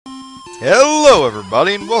Hello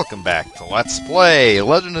everybody and welcome back to Let's Play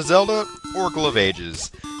Legend of Zelda Aaaaand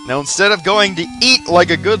Ages. Now instead of going to eat like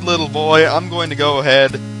a good little boy, I'm going to go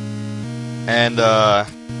ahead and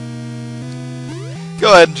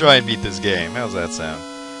try and beat this game. How's that sound?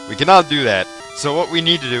 We cannot do that. So what we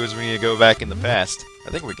need to do is we need to go back in the past. I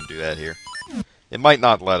think we can do that here. It might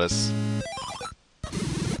not let us.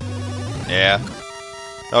 Yeah.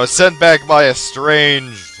 I was sent back by a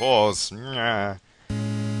strange force.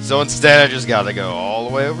 So instead, I just gotta go all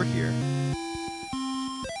the way over here.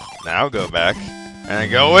 Now go back, and I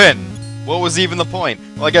go in. What was even the point?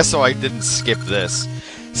 Well, I guess so I didn't skip this.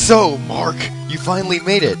 So, Mark, you finally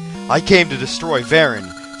made it. I came to destroy Varen.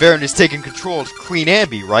 Varen has taken control of Queen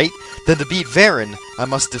Ambi, right? Then to beat Varen, I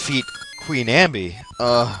must defeat Queen Ambi.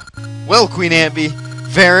 Well, Queen Ambi,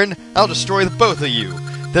 Varen, I'll destroy the both of you.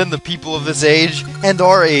 Then the people of this age and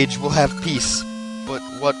our age will have peace. But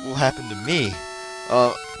what will happen to me?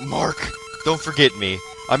 Mark, don't forget me.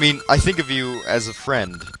 I mean, I think of you as a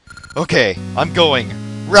friend. Okay, I'm going.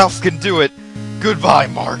 Ralph can do it. Goodbye,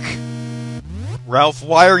 Mark. Ralph,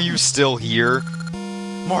 why are you still here?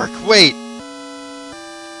 Mark, wait.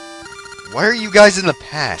 Why are you guys in the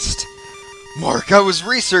past? Mark, I was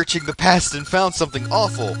researching the past and found something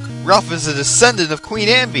awful. Ralph is a descendant of Queen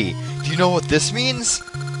Ambi. Do you know what this means?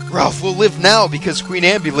 Ralph will live now because Queen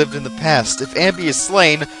Ambi lived in the past. If Ambi is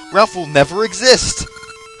slain, Ralph will never exist.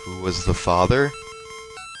 Who was the father?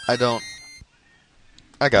 I got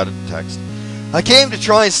a text. I came to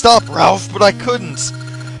try and stop Ralph, but I couldn't.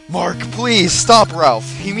 Mark, please, stop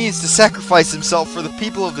Ralph. He means to sacrifice himself for the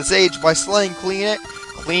people of this age by slaying Queen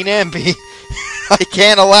Ambi. I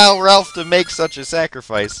can't allow Ralph to make such a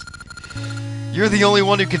sacrifice. You're the only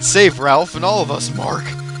one who can save Ralph and all of us, Mark.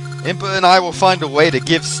 Impa and I will find a way to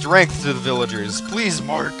give strength to the villagers. Please,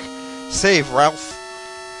 Mark, save Ralph.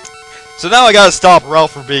 So now I gotta stop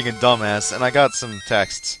Ralph from being a dumbass, and I got some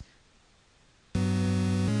texts.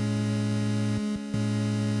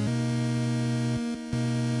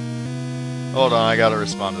 Hold on, I gotta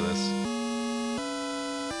respond to this.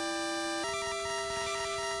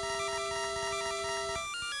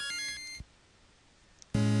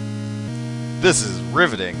 This is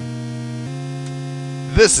riveting.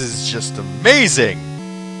 This is just amazing!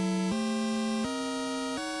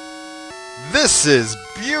 This is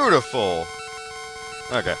beautiful!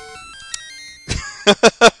 Okay.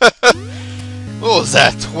 What was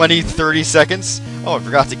that, 20, 30 seconds? Oh, I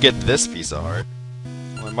forgot to get this piece of heart.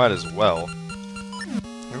 Well, I might as well.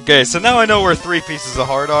 Okay, so now I know where 3 pieces of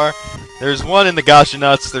heart are. There's one in the Gacha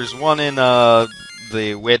Nuts, there's one in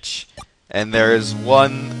the Witch, and there's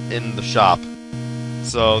one in the shop.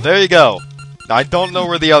 So, there you go. I don't know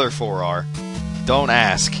where the other 4 are. Don't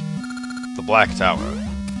ask. The Black Tower.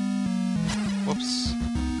 Whoops.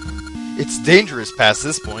 It's dangerous past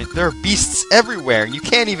this point. There are beasts everywhere, and you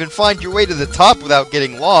can't even find your way to the top without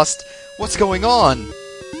getting lost. What's going on?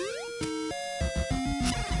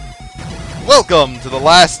 Welcome to the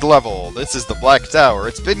last level. This is the Black Tower.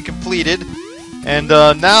 It's been completed, and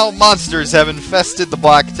now monsters have infested the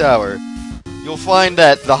Black Tower. You'll find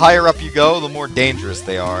that the higher up you go, the more dangerous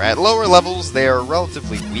they are. At lower levels, they are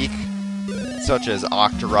relatively weak, such as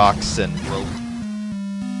Octoroks and Rope.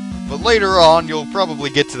 But later on, you'll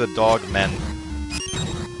probably get to the Dogmen.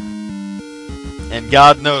 And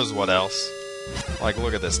God knows what else. Like,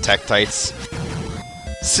 look at this, Tektites.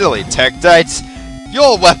 Silly Tektites!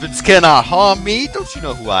 Your weapons cannot harm me! Don't you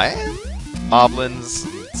know who I am? Moblins,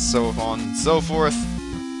 and so on and so forth.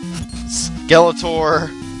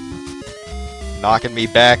 Skeletor. Knocking me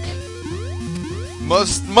back.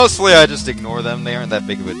 Mostly I just ignore them, they aren't that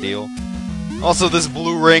big of a deal. Also, this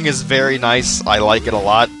blue ring is very nice, I like it a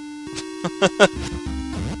lot.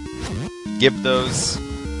 Gyptos.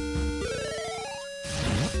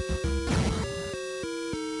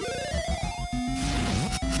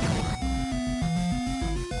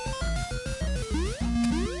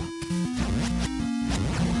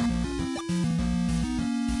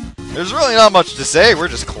 There's really not much to say, we're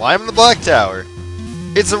just climbing the Black Tower.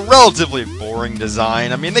 It's a relatively boring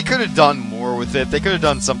design. I mean, they could have done more with it. They could have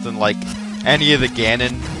done something like any of the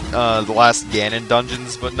Ganon, the last Ganon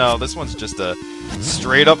dungeons, but no, this one's just a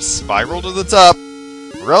straight-up spiral to the top.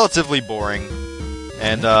 Relatively boring.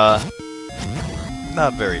 And,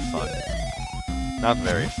 not very fun. Not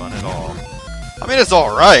very fun at all. I mean, it's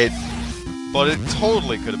alright, but it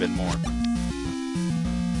totally could have been more.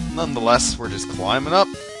 Nonetheless, we're just climbing up.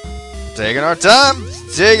 Taking our time,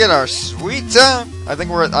 taking our sweet time. I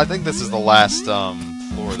think this is the last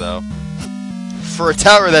floor though. For a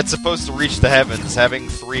tower that's supposed to reach the heavens, having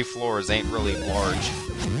 3 floors ain't really large.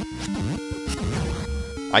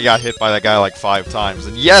 I got hit by that guy like 5 times,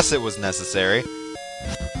 and yes, it was necessary.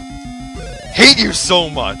 Hate you so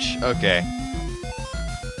much! Okay.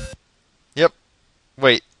 Yep.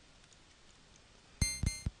 Wait.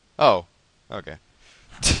 Oh. Okay.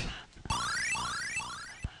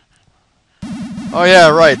 Oh yeah,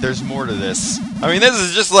 right, there's more to this. I mean, this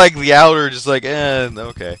is just like the outer, just like,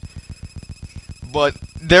 okay. But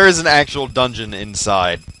there is an actual dungeon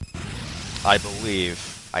inside, I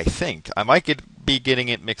believe. I think. I might be getting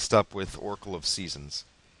it mixed up with Oracle of Seasons.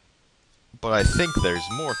 But I think there's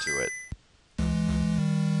more to it.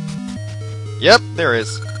 Yep, there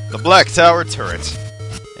is. The Black Tower Turret.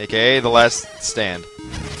 AKA the Last Stand.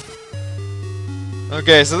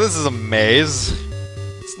 Okay, so this is a maze.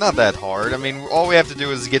 It's not that hard. I mean, all we have to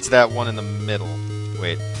do is get to that one in the middle.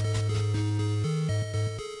 Wait.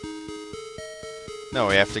 No,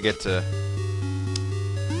 we have to get to...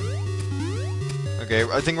 Okay,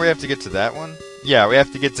 I think we have to get to that one. Yeah, we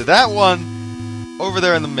have to get to that one over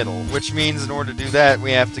there in the middle, which means in order to do that,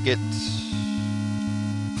 we have to get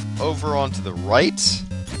over onto the right.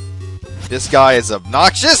 This guy is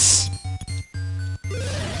obnoxious!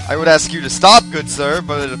 I would ask you to stop, good sir,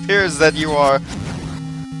 but it appears that you are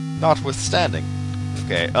notwithstanding.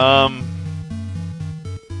 Okay,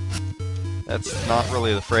 that's not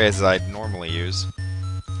really the phrase I'd normally use.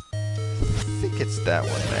 I think it's that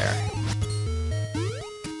one there.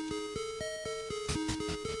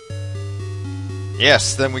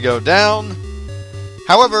 Yes, then we go down.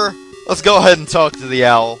 However, let's go ahead and talk to the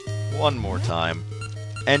owl one more time.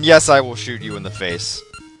 And yes, I will shoot you in the face.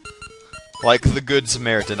 Like the good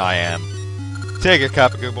Samaritan I am. Take it,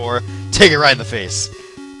 Kapagubor. Take it right in the face.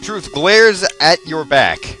 Truth glares at your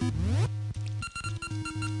back.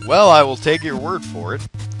 Well, I will take your word for it.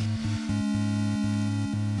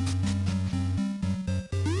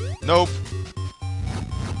 Nope.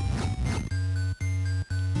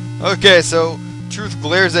 Okay, so truth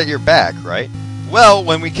glares at your back, right? Well,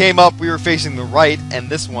 when we came up, we were facing the right, and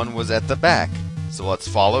this one was at the back. So let's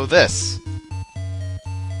follow this.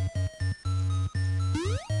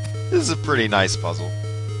 This is a pretty nice puzzle.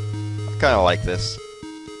 I kind of like this.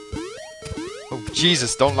 Oh,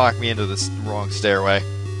 Jesus, don't knock me into this wrong stairway.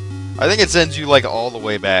 I think it sends you, like, all the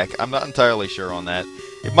way back. I'm not entirely sure on that.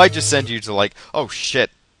 It might just send you to, like... Oh,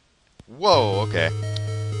 shit. Whoa, okay.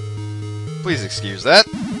 Please excuse that.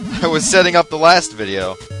 I was setting up the last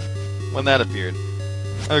video when that appeared.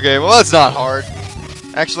 Okay, well, that's not hard.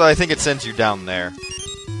 Actually, I think it sends you down there.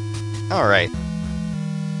 Alright.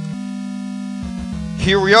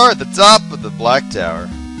 Here we are at the top of the Black Tower.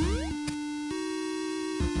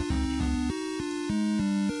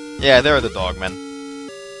 Yeah, there are the dogmen.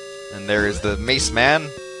 And there is the Mace Man.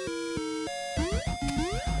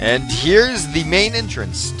 And here's the main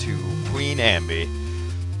entrance to Queen Ambi.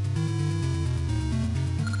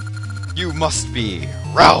 You must be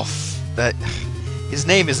Ralph! His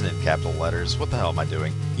name isn't in capital letters. What the hell am I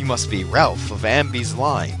doing? You must be Ralph of Ambi's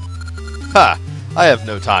line. Ha! I have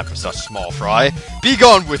no time for such small fry. Be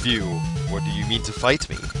gone with you! Or do you mean to fight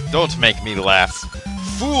me? Don't make me laugh.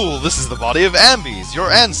 Fool, this is the body of Ambis,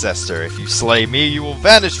 your ancestor. If you slay me, you will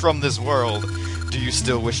vanish from this world. Do you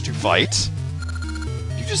still wish to fight?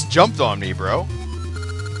 You just jumped on me, bro.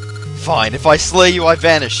 Fine, if I slay you, I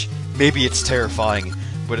vanish. Maybe it's terrifying.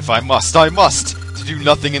 But if I must, I must. To do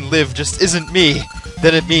nothing and live just isn't me.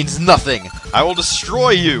 Then it means nothing. I will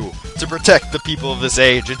destroy you to protect the people of this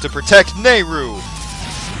age and to protect Nehru.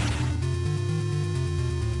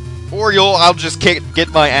 Or I'll just get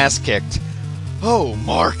my ass kicked. Oh,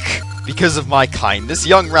 Mark. Because of my kindness,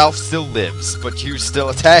 young Ralph still lives, but you still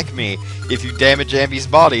attack me. If you damage Ambi's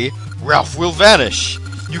body, Ralph will vanish.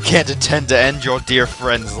 You can't intend to end your dear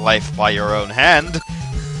friend's life by your own hand.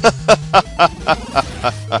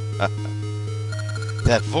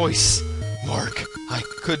 That voice. Mark, I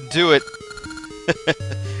couldn't do it.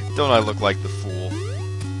 Don't I look like the fool?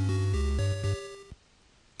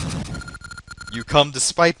 You come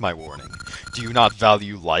despite my warning. Do you not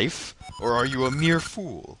value life? Or are you a mere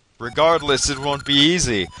fool? Regardless, it won't be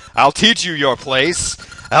easy. I'll teach you your place.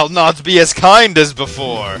 I'll not be as kind as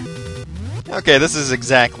before. Okay, this is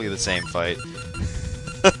exactly the same fight.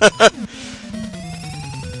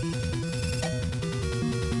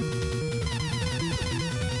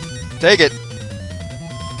 Take it.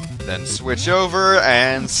 Then switch over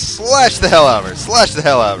and slash the hell out of her. Slash the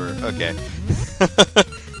hell out of her. Okay.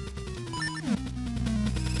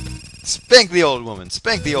 Spank the old woman.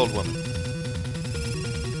 Spank the old woman.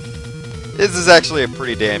 This is actually a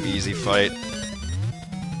pretty damn easy fight.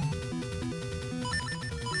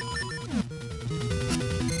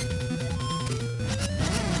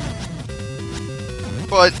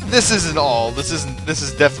 But this isn't all. This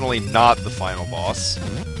is definitely not the final boss.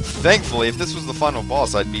 Thankfully, if this was the final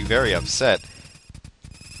boss, I'd be very upset.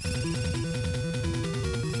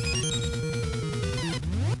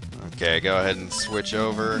 Okay, go ahead and switch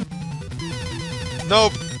over.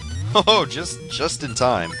 Nope. Oh, just in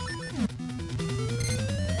time.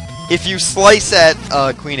 If you slice at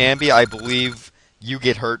Queen Ambi, I believe you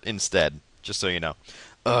get hurt instead. Just so you know.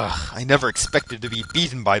 Ugh, I never expected to be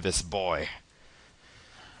beaten by this boy.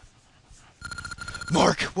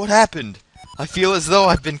 Mark, what happened? I feel as though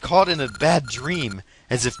I've been caught in a bad dream,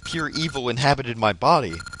 as if pure evil inhabited my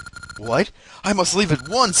body. What? I must leave at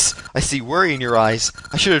once! I see worry in your eyes.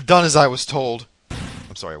 I should have done as I was told.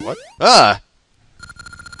 I'm sorry, what? Ah!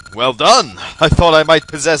 Well done! I thought I might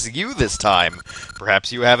possess you this time.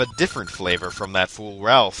 Perhaps you have a different flavor from that fool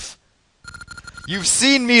Ralph. You've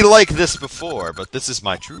seen me like this before, but this is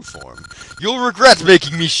my true form. You'll regret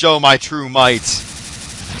making me show my true might.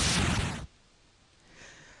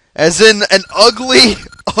 As in an ugly,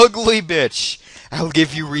 ugly bitch. I'll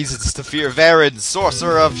give you reasons to fear Varan,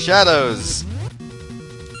 Sorcerer of Shadows.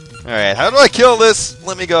 Alright, how do I kill this?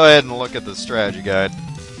 Let me go ahead and look at the strategy guide.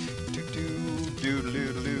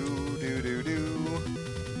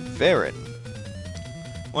 Varan.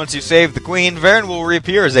 Once you save the queen, Varan will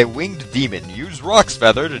reappear as a winged demon. Use Rock's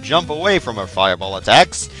Feather to jump away from her fireball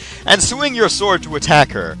attacks, and swing your sword to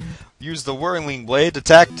attack her. Use the Whirling Blade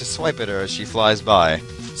attack to swipe at her as she flies by.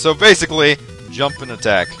 So basically, jump and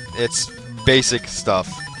attack. It's basic stuff.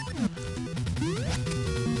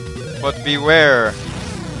 But beware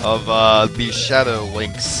of these shadow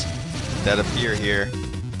links that appear here.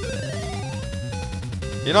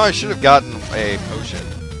 You know, I should have gotten a potion.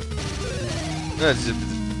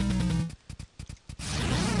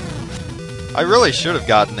 I really should have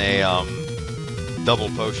gotten a double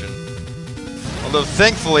potion. Although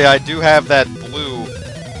thankfully I do have that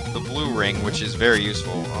the blue ring, which is very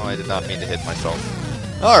useful. Oh, I did not mean to hit myself.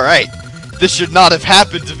 Alright. This should not have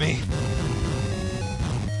happened to me.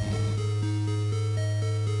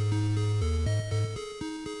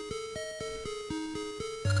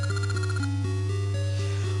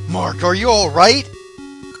 Mark, are you alright?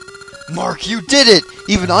 Mark, you did it!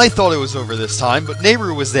 Even I thought it was over this time, but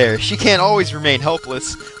Nehru was there. She can't always remain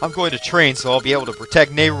helpless. I'm going to train so I'll be able to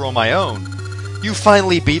protect Nehru on my own. You've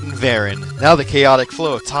finally beaten Varan. Now the chaotic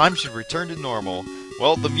flow of time should return to normal.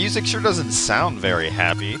 Well, the music sure doesn't sound very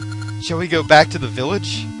happy. Shall we go back to the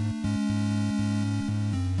village?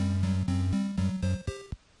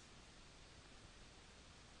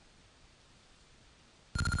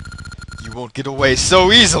 You won't get away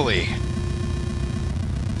so easily!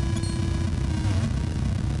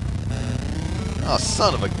 Oh,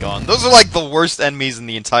 son of a gun. Those are like the worst enemies in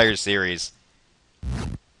the entire series.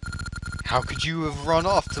 How could you have run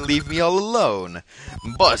off to leave me all alone?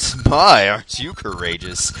 But, my, aren't you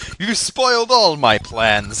courageous? You spoiled all my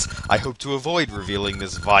plans. I hope to avoid revealing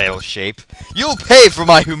this vile shape. You'll pay for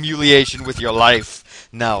my humiliation with your life.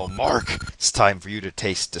 Now, Mark, it's time for you to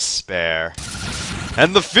taste despair.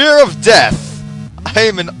 And the fear of death! I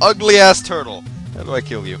am an ugly-ass turtle. How do I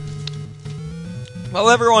kill you? While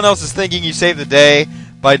everyone else is thinking you saved the day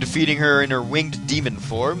by defeating her in her winged demon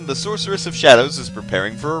form, the Sorceress of Shadows is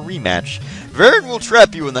preparing for a rematch. Varan will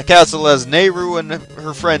trap you in the castle as Nehru and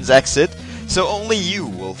her friends exit, so only you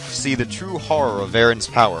will see the true horror of Varan's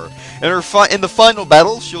power. In the final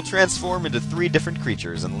battle, she'll transform into 3 different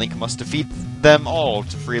creatures, and Link must defeat them all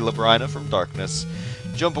to free Labrina from darkness.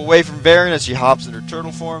 Jump away from Varan as she hops in her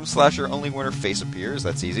turtle form, slash her only when her face appears,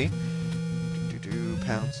 that's easy.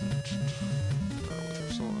 Pounce and with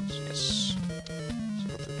her swords, yes.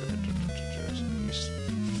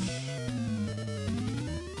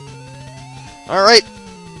 Alright.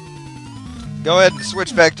 Go ahead and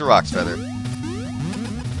switch back to Rock's Feather.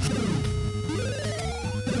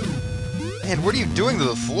 Man, what are you doing to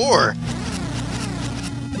the floor?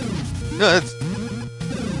 No, it's...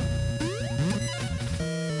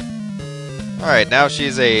 Alright, now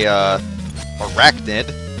she's a,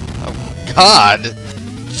 arachnid. Oh, God!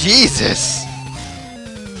 Jesus!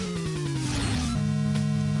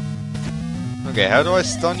 Okay, how do I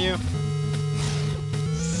stun you?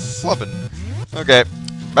 Flubbin'. Okay,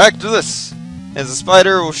 back to this. As a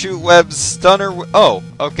spider will shoot webs, stun her with... Oh,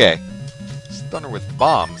 okay. Stun her with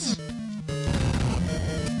bombs.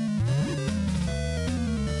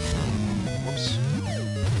 Whoops.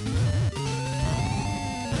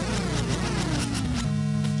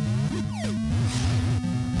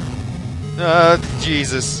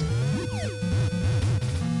 Jesus.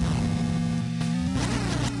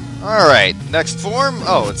 Alright, next form.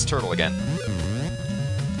 Oh, it's Turtle again.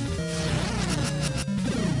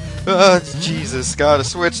 Jesus, gotta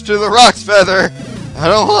switch to the Rock's Feather! I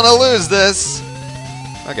don't want to lose this!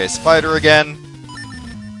 Okay, Spider again.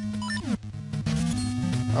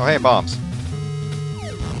 Oh, hey, bombs.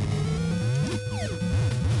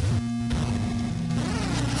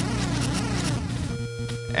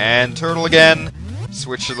 And Turtle again.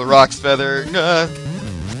 Switch to the Rock's Feather.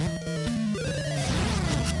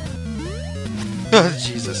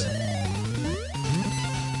 Jesus.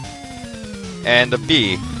 And a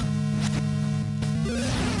bee.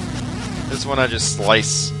 This one I just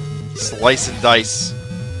slice and dice.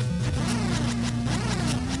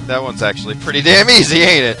 That one's actually pretty damn easy,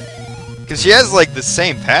 ain't it? Because she has, like, the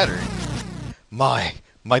same pattern. My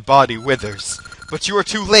body withers, but you are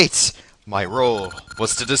too late. My role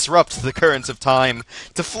was to disrupt the currents of time,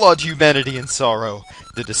 to flood humanity in sorrow.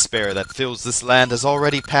 The despair that fills this land has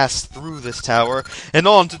already passed through this tower, and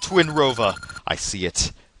on to Twin Rova. I see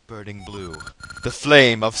it, burning blue. The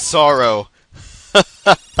flame of sorrow.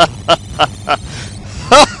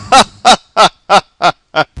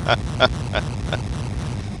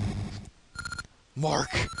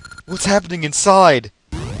 Mark, what's happening inside?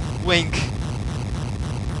 Wink.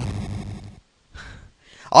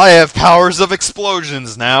 I have powers of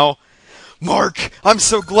explosions now. Mark, I'm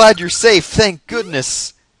so glad you're safe, thank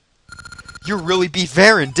goodness. You really beat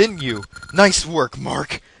Varen, didn't you? Nice work,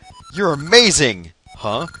 Mark. You're amazing.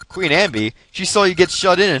 Huh? Queen Ambi? She saw you get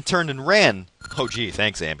shut in and turned and ran. Oh gee,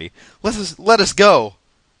 thanks, Ambi. Let us go.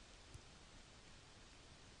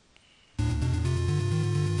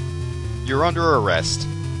 You're under arrest.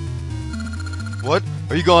 What?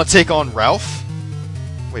 Are you gonna take on Ralph?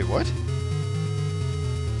 Wait, what?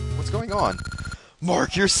 What's going on?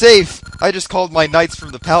 Mark, you're safe! I just called my knights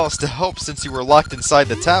from the palace to help since you were locked inside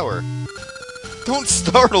the tower. Don't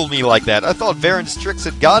startle me like that. I thought Varen's tricks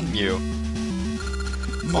had gotten you.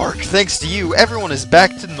 Mark, thanks to you, everyone is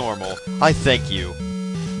back to normal. I thank you.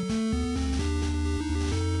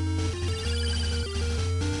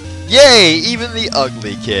 Yay! Even the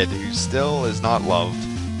ugly kid, who still is not loved.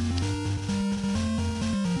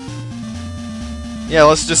 Yeah,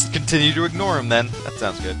 let's just continue to ignore him then. That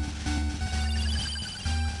sounds good.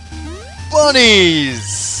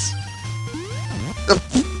 Bunnies!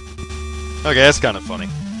 Okay, that's kind of funny.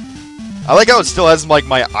 I like how it still has, like,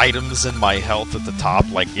 my items and my health at the top.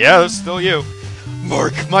 Like, yeah, that's still you.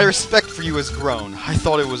 Mark, my respect for you has grown. I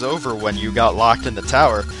thought it was over when you got locked in the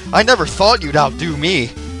tower. I never thought you'd outdo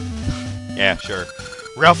me. Yeah, sure.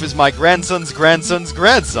 Ralph is my grandson's grandson's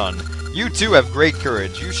grandson. You too have great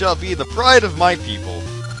courage. You shall be the pride of my people.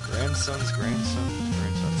 Grandson's grandson's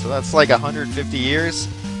grandson. So that's like 150 years?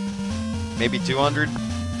 Maybe 200?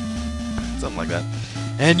 Something like that.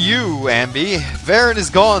 And you, Ambi, Varen is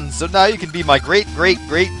gone, so now you can be my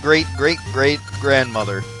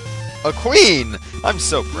great-great-great-great-great-grandmother. A queen! I'm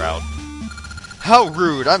so proud. How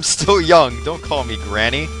rude, I'm still young, don't call me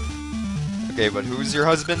Granny. Okay, but who's your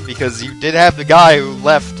husband? Because you did have the guy who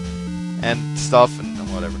left and stuff and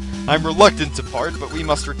whatever. I'm reluctant to part, but we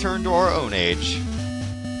must return to our own age.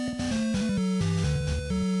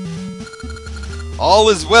 All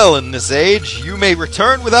is well in this age. You may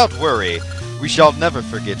return without worry. We shall never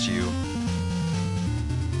forget you.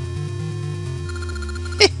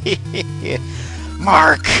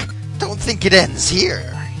 Mark, don't think it ends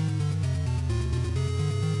here.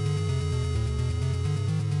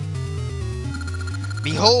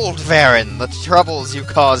 Behold, Varen, the troubles you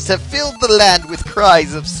caused have filled the land with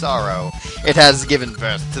cries of sorrow. It has given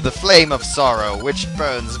birth to the flame of sorrow, which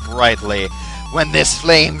burns brightly. When this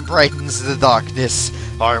flame brightens the darkness,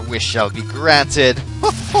 our wish shall be granted.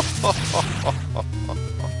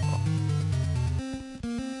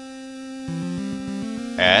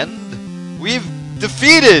 And we've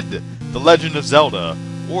defeated The Legend of Zelda,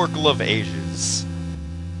 Aaaaand Ages.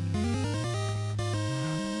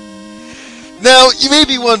 Now, you may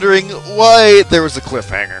be wondering why there was a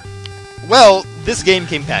cliffhanger. Well, this game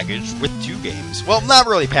came packaged with 2 games. Well, not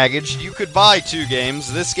really packaged. You could buy 2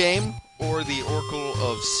 games, this game or the Oracle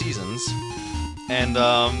of Seasons. And,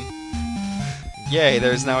 yay,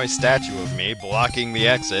 there's now a statue of me blocking the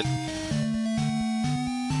exit.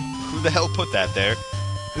 Who the hell put that there?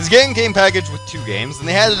 This game came packaged with 2 games, and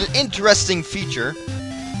they had an interesting feature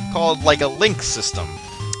called, like, a link system.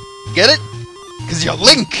 Get it? 'Cause you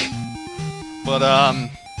link! But,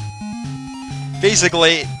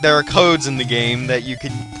 basically, there are codes in the game that you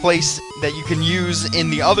can place, that you can use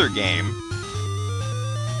in the other game.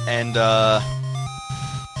 And,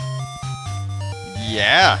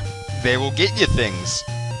 yeah, they will get you things.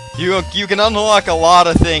 You can unlock a lot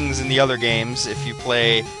of things in the other games if you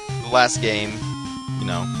play the last game, you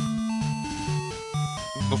know,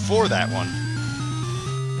 before that one.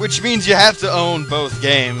 Which means you have to own both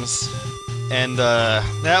games. And,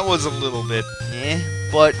 that was a little bit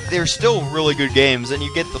but they're still really good games, and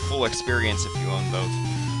you get the full experience if you own both.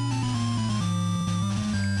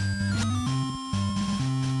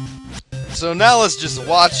 So now let's just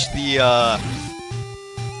watch the,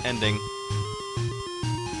 ending.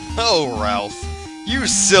 Oh, Ralph. You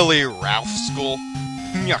silly Ralph School.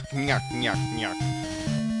 Nyuk, nyuk, nyuk, nyuk.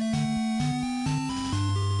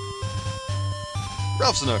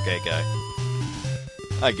 Ralph's an okay guy.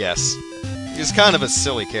 I guess. He's kind of a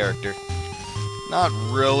silly character. Not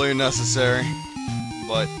really necessary,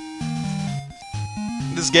 but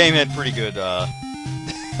this game had pretty good,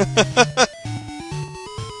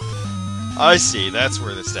 I see, that's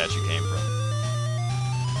where the statue came from.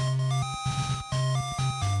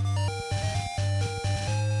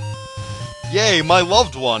 Yay, my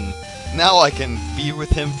loved one! Now I can be with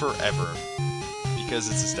him forever. Because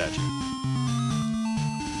it's a statue.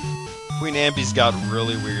 Queen Ambi's got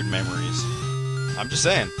really weird memories. I'm just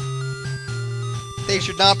saying. They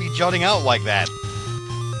should not be jutting out like that.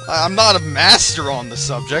 I'm not a master on the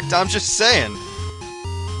subject, I'm just saying.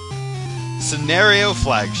 Scenario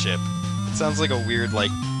flagship. It sounds like a weird,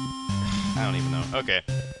 like... I don't even know. Okay.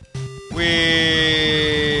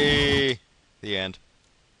 The end.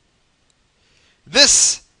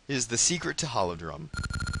 This is the secret to Holodrum.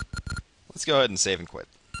 Let's go ahead and save and quit.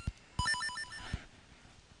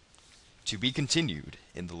 To be continued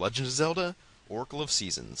in The Legend of Zelda, Oracle of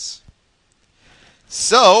Seasons.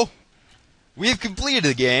 So, we've completed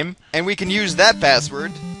the game, and we can use that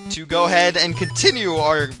password to go ahead and continue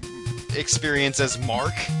our experience as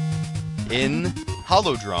Mark in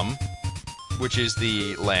Holodrum, which is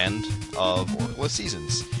the land of Oracle of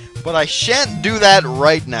Seasons. But I shan't do that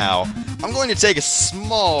right now. I'm going to take a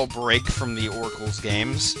small break from the Oracle's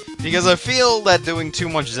games, because I feel that doing too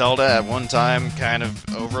much Zelda at one time kind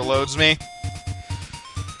of overloads me.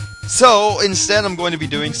 So, instead I'm going to be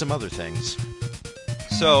doing some other things.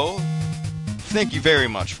 So, thank you very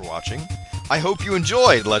much for watching. I hope you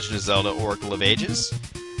enjoyed Legend of Zelda Oracle of Ages,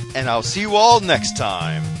 and I'll see you all next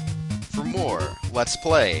time for more Let's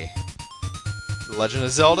Play The Legend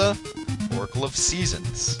of Zelda Oracle of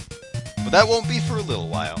Seasons. But that won't be for a little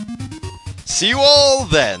while. See you all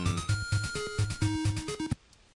then!